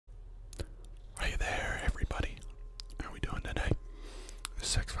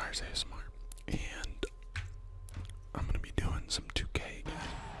Stars ASMR, and I'm gonna be doing some 2K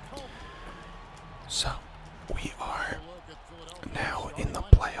again. So we are now in the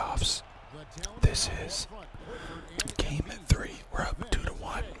playoffs. This is game 3. We're up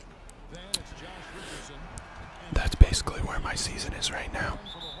 2-1. That's basically where my season is right now.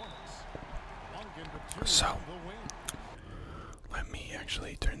 So let me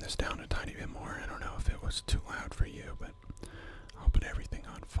actually turn this down a tiny bit more. I don't know if it was too loud for you, but I'll put everything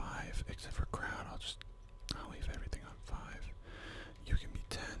on 5 except for crowd. I'll leave everything on 5. You can be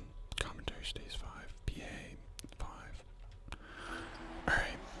 10. Commentary stays 5. PA 5.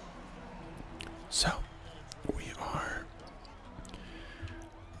 Alright. So we are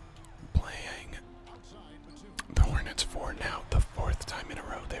playing the Hornets for now the 4th time in a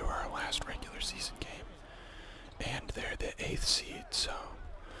row. They were our last regular season game. And they're the 8th seed, so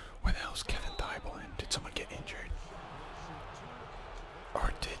where the hell's Kevin Thibault in? Did someone get injured?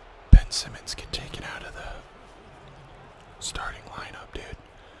 Or did Ben Simmons get taken out of the starting lineup, dude?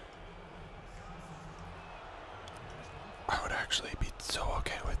 I would actually be so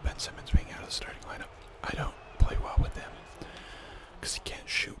okay with Ben Simmons being out of the starting lineup. I don't play well with him because he can't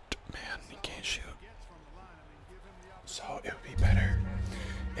shoot, man. He can't shoot. So it would be better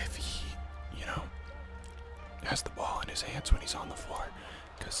if he, has the ball in his hands when he's on the floor,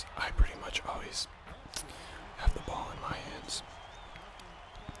 because I pretty much always have the ball in my hands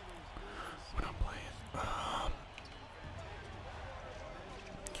when I'm playing.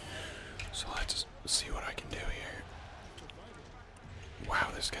 So let's see what I can do here. Wow,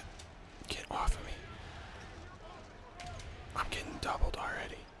 this guy, get off of me. I'm getting doubled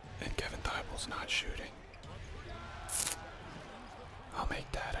already, and Kevin Thibault's not shooting. I'll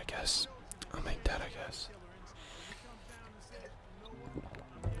make that, I guess.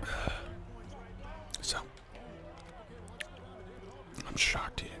 So, I'm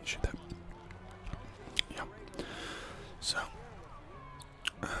shocked he didn't shoot that. Yep. So,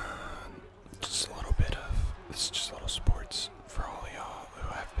 just a little bit of, this is just a little sports for all of y'all who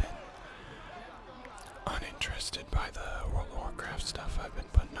have been uninterested by the World of Warcraft stuff I've been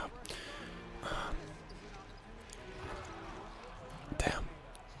putting up. Damn,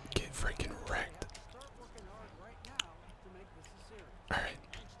 get freaking wrecked. Alright.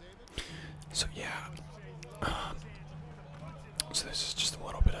 So yeah, so this is just a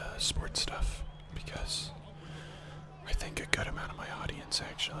little bit of sports stuff, because I think a good amount of my audience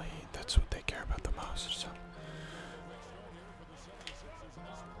actually, that's what they care about the most, so.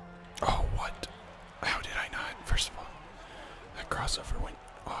 Oh, what? How did I not? First of all, that crossover went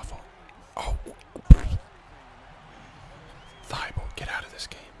awful. Oh, Thibault, get out of this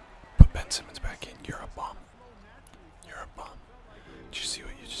game. Put Ben Simmons back in. You're a bum. You're a bum. Did you see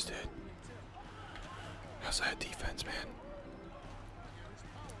what you just did? How's that defense, man?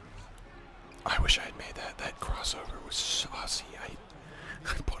 I wish I had made that. That crossover was saucy. I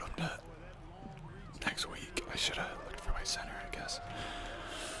put him to next week. I should have looked for my center, I guess.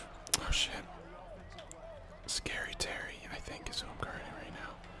 Oh shit. Scary Terry, I think, is who I'm guarding right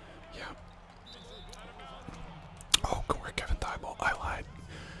now. Yeah. Oh, where Kevin Thibault? I lied.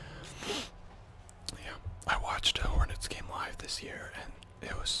 Yeah. I watched a Hornets game live this year, and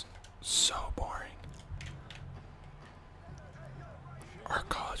it was so boring. Our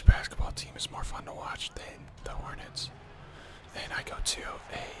college basketball team is more fun to watch than the Hornets. And I go to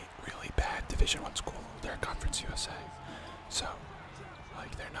a really bad Division I school. They're Conference USA. So,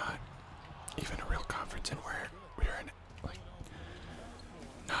 like, they're not even a real conference, and we're in, like,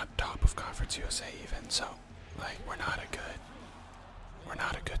 not top of Conference USA even. So, like, we're not a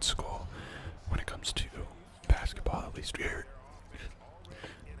good school when it comes to basketball. At least we're,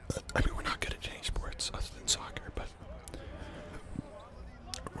 I mean, we're not good at any sports other than soccer, but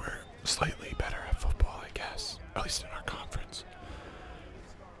we're slightly better at football, I guess, at least in our conference.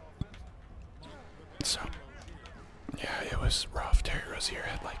 So, yeah, it was rough. Terry Rozier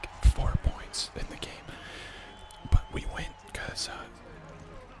had like 4 points in the game, but we went because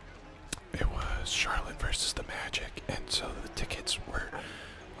it was Charlotte versus the Magic, and so the tickets were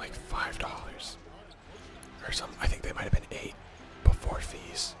like $5 or something. I think they might have been 8 before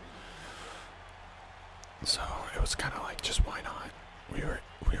fees. So it was kind of like, just why not? We were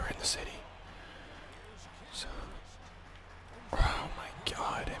in the city. So, oh my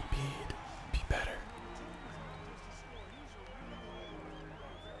God, Embiid, be better.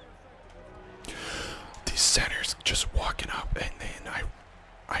 These centers just walking up, and then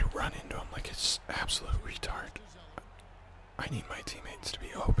I run into him like it's absolute retard. I need my teammates to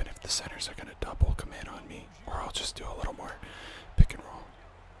be open if the centers are gonna double come in on me, or I'll just do a little more pick and roll.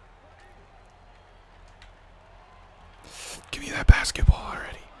 Give me that basketball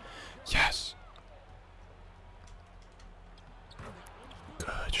already. Yes.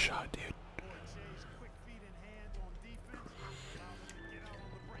 Good shot, dude.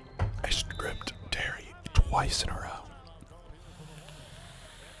 I stripped Terry twice in a row.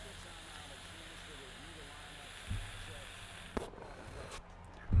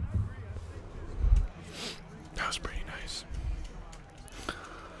 That was pretty nice.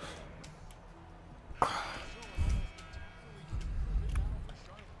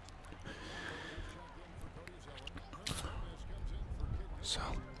 So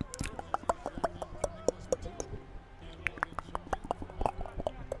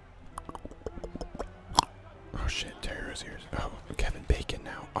oh shit, Terry Rozier's. Oh, Kevin Bacon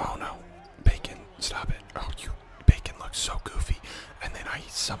now. Oh no. Bacon, stop it. Oh, Bacon looks so goofy. And then I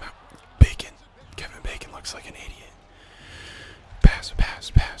somehow Kevin Bacon looks like an idiot.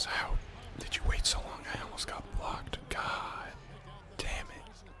 Pass. How did you wait so long? I almost got blocked. God damn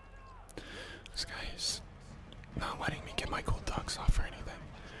it. This guy is not letting me get my cool ducks off or anything.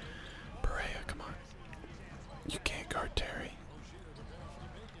 Berea, come on. You can't guard Terry.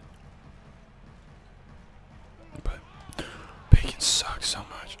 But Bacon sucks so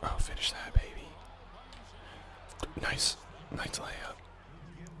much. Oh, finish that, baby. Nice layup.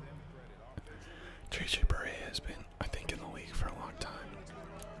 JJ Berea has been, I think, in the league for a long time.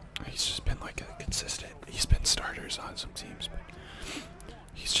 He's just been like a consistent. He's been starters on some teams, but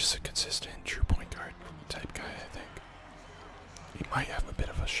he's just a consistent true point guard type guy, I think. He might have a bit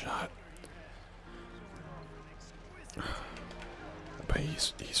of a shot, but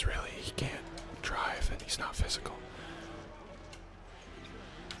he can't drive and he's not physical.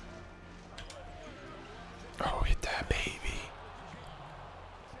 Oh, hit that, baby.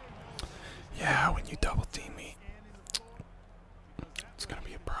 Yeah, when you double team me, it's gonna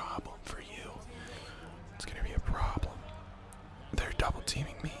be a problem for you. It's gonna be a problem. They're double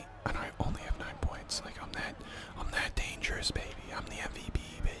teaming me, and I only have 9 points. Like I'm that dangerous, baby. I'm the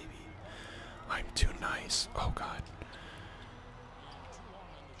MVP, baby. I'm too nice. Oh God.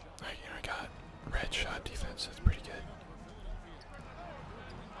 I got red shot defense. That's pretty good.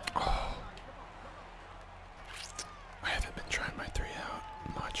 Oh. I haven't been trying my 3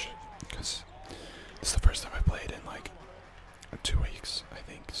 out much because it's the first time I played in like 2 weeks, I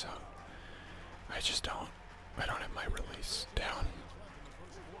think, so I don't have my release down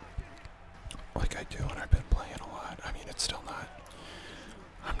like I do when I've been playing a lot. I mean, it's still not,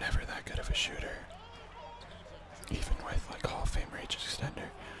 I'm never that good of a shooter, even with like Hall of Fame range extender.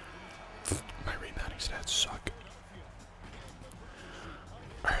 My rebounding stats suck.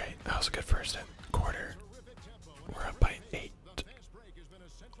 Alright, that was a good first quarter. We're up by 8.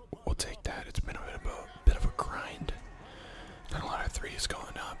 We'll take that. It's been a bit of a grind. Not a lot of threes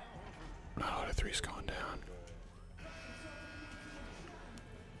going up. Not a lot of threes going down.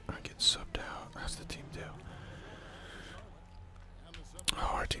 I get subbed out. How's the team do?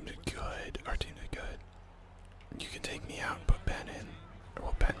 Oh, our team did good. Our team did good. You can take me out and put Ben in.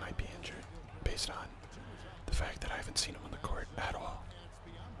 Well, Ben might be injured based on the fact that I haven't seen him on the court at all.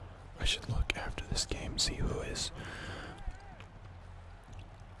 I should look after this game, see who is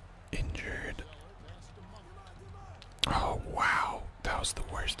injured. Oh, wow. That was the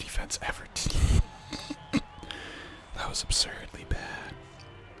worst defense ever. That was absurdly bad.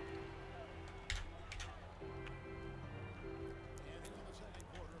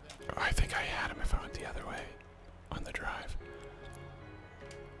 I think I had him if I went the other way on the drive.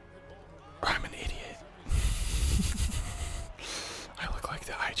 I'm an idiot. I look like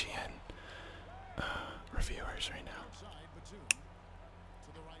the IGN reviewers right now.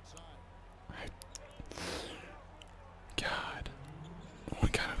 God,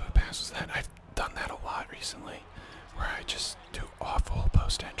 what kind of a pass was that? I've done that a lot recently, where I just do awful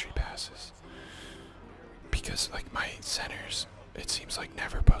post-entry passes. Because, like, my centers, it seems like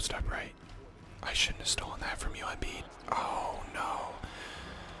never post up right. I shouldn't have stolen that from you, Embiid. Oh, no.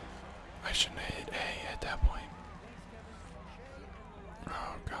 I shouldn't have hit A at that point.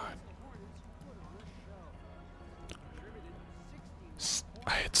 Oh, God.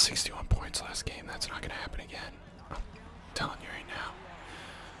 I had 61 points last game. That's not going to happen again. I'm telling you right now.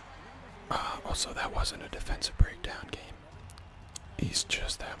 Also, that wasn't a defensive breakdown game. He's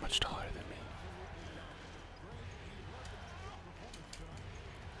just that much taller than me.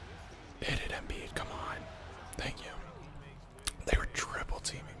 Hit it, Embiid. Come on. Thank you. They were triple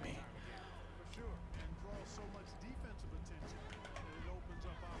teaming me.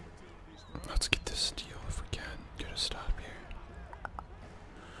 Let's get this steal if we can. Get a stop here.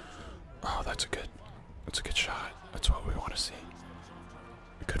 Oh, that's a good shot. That's what we want to see.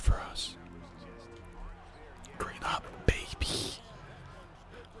 Good for us. Green up, baby.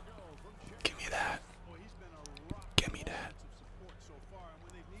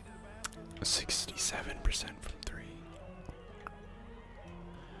 67% from three.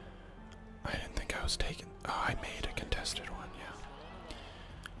 I didn't think I was taking. Oh, I made a contested one, yeah.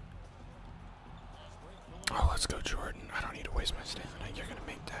 Oh, let's go, Jordan. I don't need to waste my stamina. You're gonna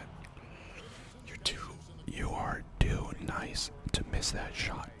make that. You are too nice to miss that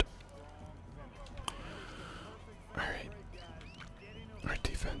shot. Alright. Our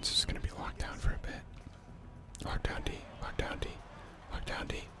defense is gonna be locked down for a bit. Lockdown D, lockdown D, lockdown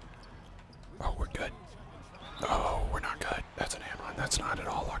D. Oh, we're good. Oh, we're not good. That's an and run. That's not at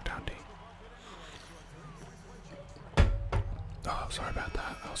all lockdown D. Oh, sorry about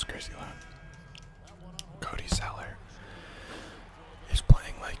that. That was crazy loud. Cody Seller is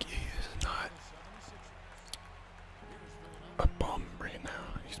playing like he is not a bum right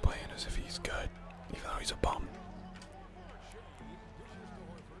now. He's playing as if he's good, even though he's a bum.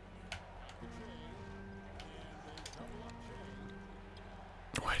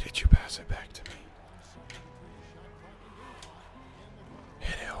 Why did you pass it back to me?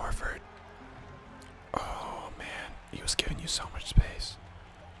 Hit it, Horford. Oh man, he was giving you so much space.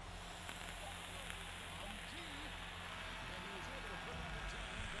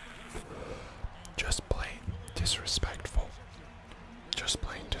 Just plain disrespectful. Just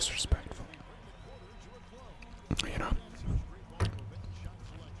plain disrespectful. You know?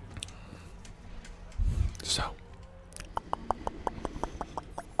 So.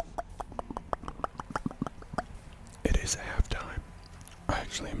 It is halftime.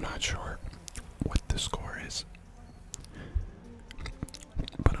 Actually, I'm not sure what the score is.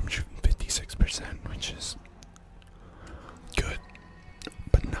 But I'm shooting 56%, which is good,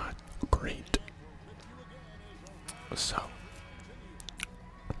 but not great. So,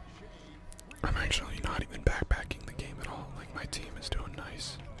 I'm actually not even backpacking the game at all. Like, my team is doing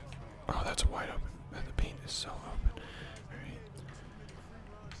nice. Oh, that's wide open. The paint is so open. Alright.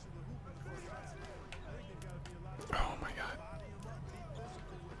 Oh my god.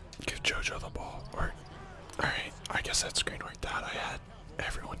 Give JoJo the ball. Or, alright, I guess that screen worked out. I had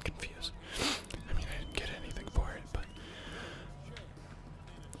everyone confused. I mean, I didn't get anything for it, but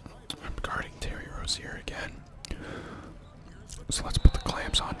I'm guarding Terry Rozier again. So let's put the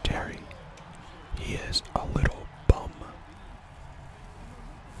clamps on Terry. He is a little bum.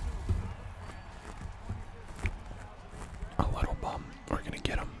 A little bum. We're gonna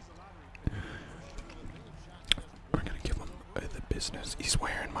get him. We're gonna give him the business. He's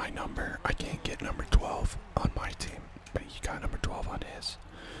wearing my number. I can't get number 12 on my team, but he got number 12 on his.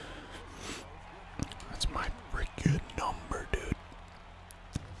 That's my freaking number, dude.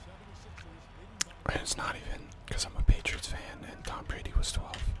 And it's not even because I'm a Patriots fan and Tom Brady was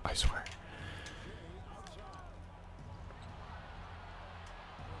 12. I swear.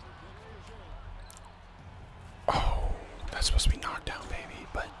 Oh, that's supposed to be knockdown, baby,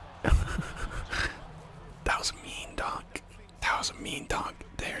 but that was a mean dunk. That was a mean dunk.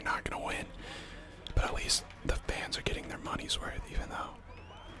 They're not gonna win, but at least the fans are getting their money's worth. Even though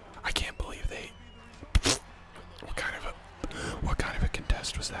I can't believe they. What kind of a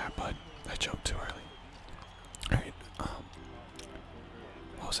contest was that? But I jumped too early. All right.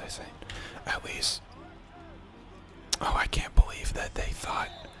 What was I saying? At least. Oh, I can't believe that they thought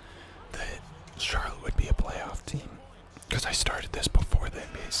that Charlotte would be a playoff team. Because I started this before the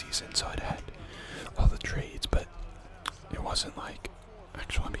NBA season, so it had all the trades, but it wasn't like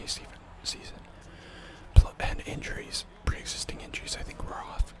actual NBA season. And injuries, pre-existing injuries, I think were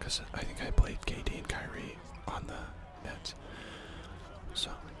off. Because I think I played KD and Kyrie on the Nets.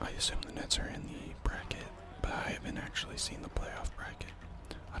 So I assume the Nets are in the bracket, but I haven't actually seen the playoff bracket.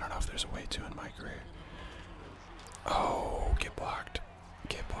 I don't know if there's a way to in my career. Oh, get blocked.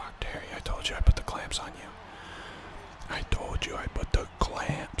 Get blocked, Harry. I told you I put the clamps on you. I told you I put the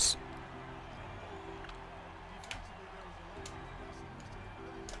clamps.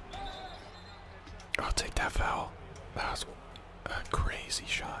 I'll take that foul. That was a crazy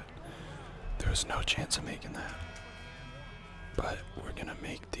shot. There was no chance of making that. But we're gonna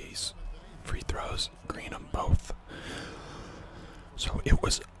make these free throws, green them both. So it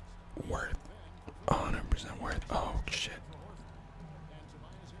was worth, 100% worth. Oh shit.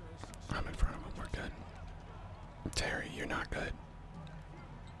 I'm in front of him, we're good. Terry, you're not good.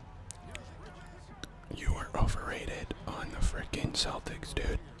 You are overrated on the freaking Celtics,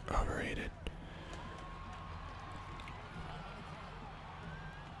 dude. Overrated.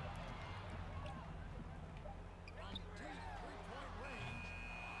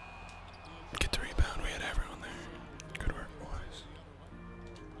 Get the rebound, we had everyone there. Good work, boys.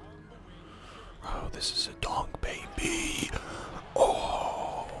 Oh, this is a dunk, baby.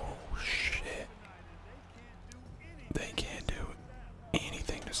 Oh, shit. They can't do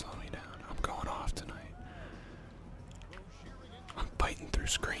anything to slow me down. I'm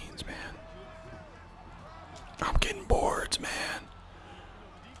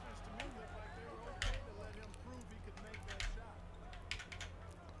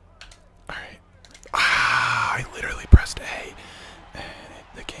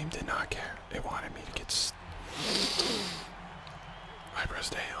did not care. It wanted me to get. I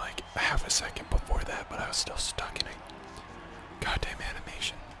pressed A like half a second before that, but I was still stuck in it. Goddamn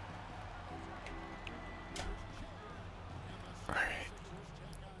animation. Alright.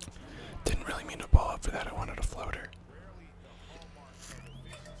 Didn't really mean to ball up for that. I wanted a floater.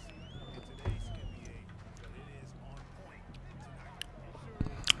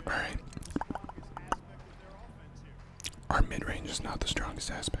 Alright. Our mid-range is not the strongest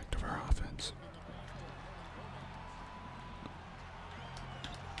aspect of our offense.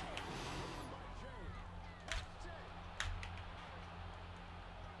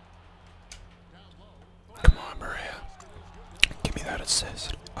 Come on, Maria. Give me that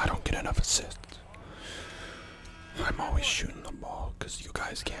assist. I don't get enough assists. I'm always shooting the ball because you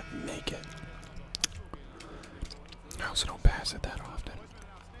guys can't make it. I also don't pass it that often.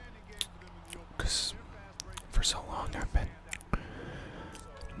 Because for so long I've been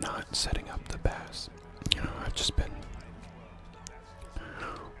not setting up the pass. You know, I've just been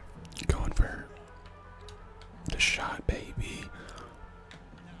going for the shot, baby.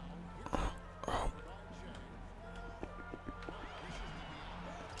 Oh.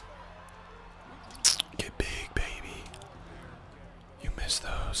 Get big, baby. You miss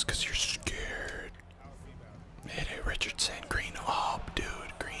those because you're scared. Hit it, Richardson. Green up, dude.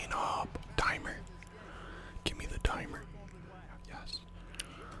 Green up. Timer. Give me the timer. Yes.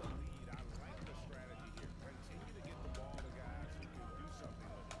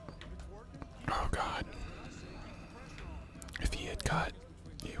 Oh, God. If he had cut,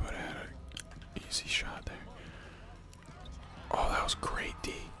 he would have had an easy shot there. Oh, that was great,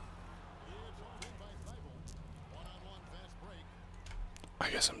 D. I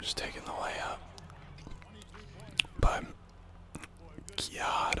guess I'm just taking the layup. But,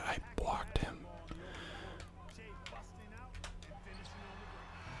 God, I blocked him.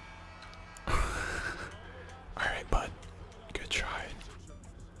 Alright, bud. Good try.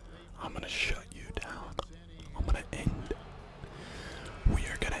 I'm gonna shut you down. I'm gonna end. We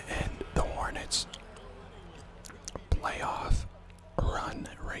are gonna end the Hornets playoff run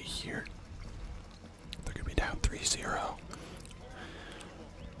right here. They're gonna be down 3-0.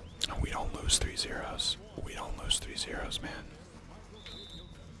 We don't lose 3-0s. We don't lose 3-0s, man.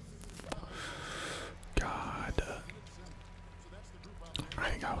 God. I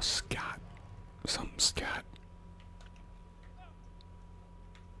think I was Scott. Something Scott.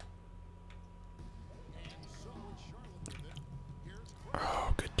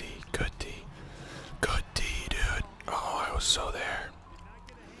 Oh, good D. Good D. Good D, dude. Oh, I was so there.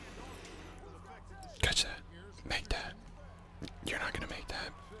 Catch that. Make that. You're not gonna make that.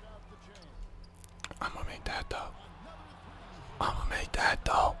 I'm gonna make that though. I'm gonna make that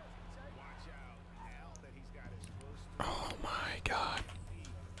though. Oh my God.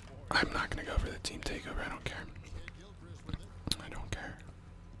 I'm not gonna go for the team takeover. I don't care. I don't care.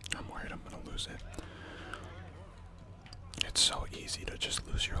 I'm worried I'm gonna lose it. It's so easy to just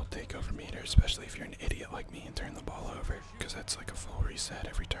lose your old takeover meter, especially if you're an idiot like me and turn the ball over, because that's like a full reset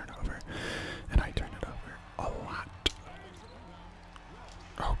every turnover, and I turn it over a lot.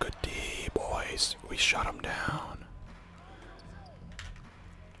 Oh, good D, boys. We shut him down.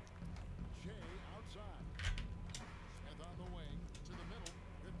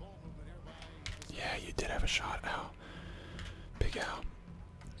 Yeah, you did have a shot, Al. Big Al.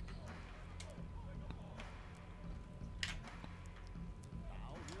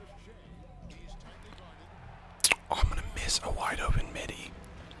 Oh, I'm gonna miss a wide open midi.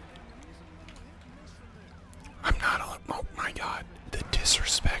 I'm not a. Oh my God. The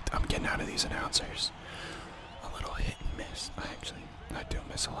disrespect I'm getting out of these announcers. A little hit and miss. I do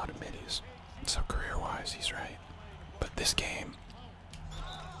miss a lot of middies. So career-wise, he's right. But this game,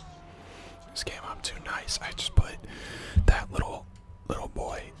 I'm too nice. I just put that little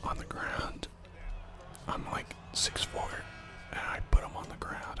boy on the ground. I'm like 6'4", and I put him on the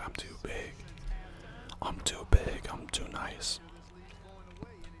ground. I'm too big. I'm too big. I'm too nice.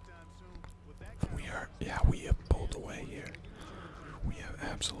 We have pulled away here. We have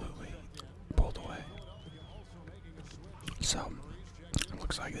absolutely pulled away. So, it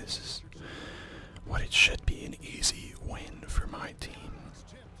looks like this is what it should be, an easy win for my team.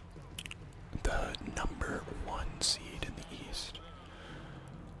 The #1 seed in the East.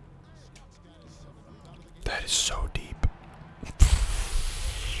 That is so deep.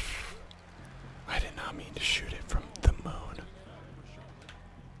 I did not mean to shoot it from the moon.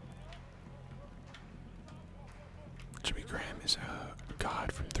 Jimmy Graham is a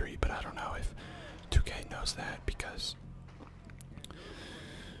god from 3, but I don't know if 2K knows that because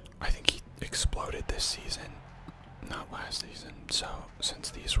I think he exploded this season not last season. So since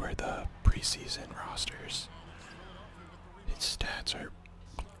these were the preseason rosters, his stats are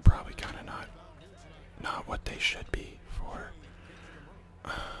probably kind of not what they should be for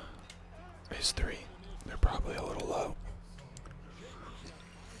his three. They're probably a little low.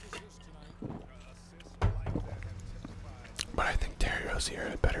 But I think Terry Rozier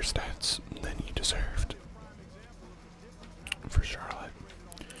had better stats than he deserved for Charlotte.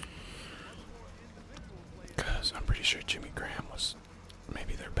 Because I'm pretty sure Jimmy Graham was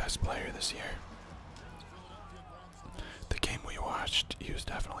maybe their best player this year. The game we watched, he was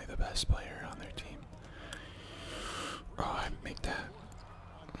definitely the best player on their team. Oh, I make that.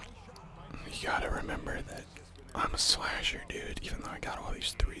 You gotta remember that I'm a slasher, dude, even though I got all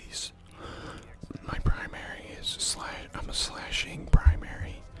these threes. My primary is I'm a slashing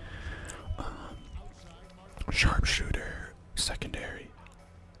primary. Sharpshooter secondary.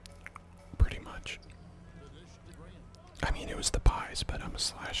 Pretty much. I mean, it was the pies, but I'm a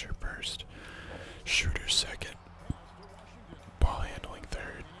slasher first. Shooter second. Ball handling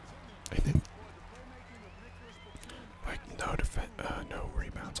third. I think. Like, no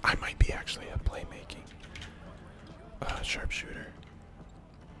rebounds. I might be actually a playmaking sharpshooter.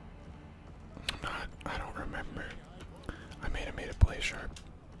 I don't remember. I made a play sharp.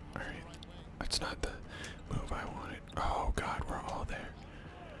 Alright. That's not the move I wanted. Oh god, we're all there.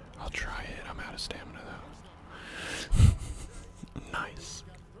 I'll try it. I'm out of stamina though. Nice.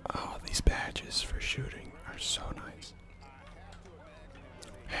 Oh, these badges for shooting are so nice.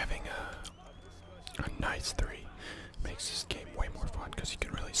 Having a nice three makes this game way more fun because you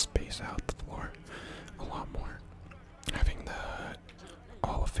can really space out the floor a lot more. Having the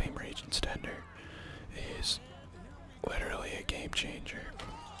Hall of Fame Rage Extender is literally a game changer.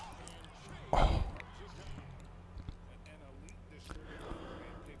 Oh.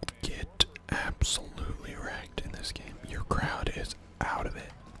 Get absolutely wrecked in this game. Your crowd is out of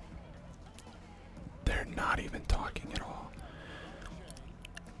it. They're not even talking at all.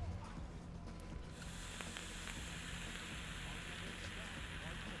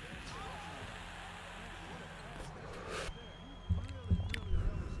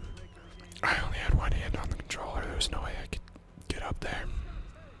 I only had one hand on the controller. There was no way I could get up there.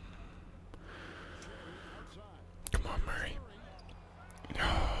 Come on, Murray.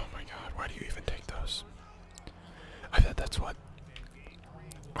 Oh my god, why do you even take those? I bet that's what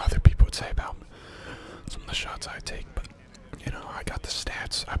other people would say about some of the shots I take, but you know, I got the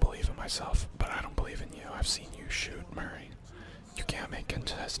stats. I believe in myself, but I don't believe in you. I've seen you shoot, Murray. You can't make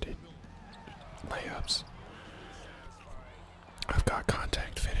contested layups. I've got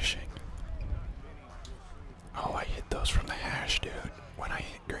contact finishing. Oh, I hit those from the hash, dude. When I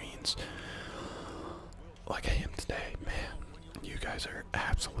hit greens, like I am today, man, you guys are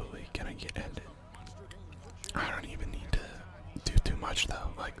absolutely gonna get ended. I don't even need to do too much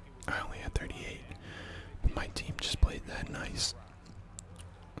though. Like, I only had 38. My team just played that nice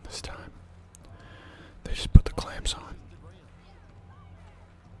this time. They just put the clamps on.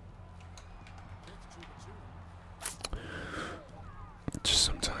 Just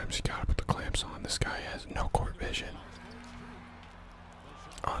sometimes you gotta put the clamps on. This guy has no court vision.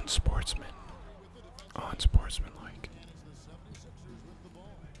 Unsportsman. Unsportsmanlike.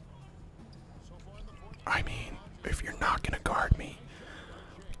 I mean, if you're not gonna guard me,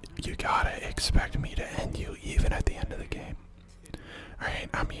 you gotta expect me to end you even at the end of the game. Alright,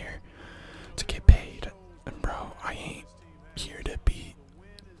 I'm here to get paid. And bro, I ain't here to be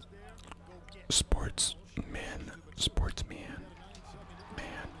sportsman.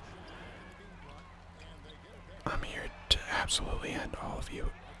 Man. I'm here to absolutely end all of you.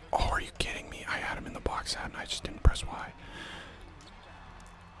 Oh, are you kidding me? I had him in the box out and I just didn't press Y.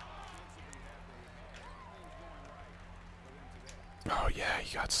 Oh yeah,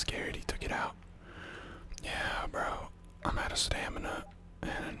 he got scared, he took it out. Yeah, bro, I'm out of stamina,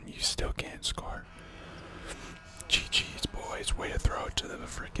 and you still can't score. GG's, boys, way to throw it to the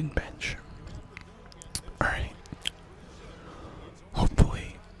freaking bench. Alright.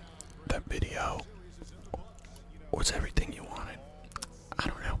 Hopefully, that video was everything you wanted. I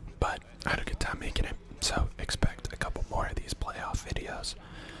don't know, but I had a good time making it, so expect a couple more of these playoff videos.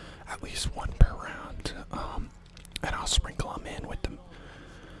 At least one per round. And I'll sprinkle them in with the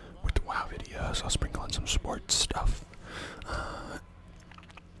WoW videos. I'll sprinkle in some sports stuff.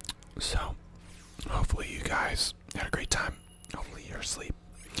 So, hopefully you guys had a great time. Hopefully you're asleep.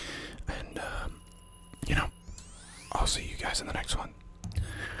 And, you know, I'll see you guys in the next one.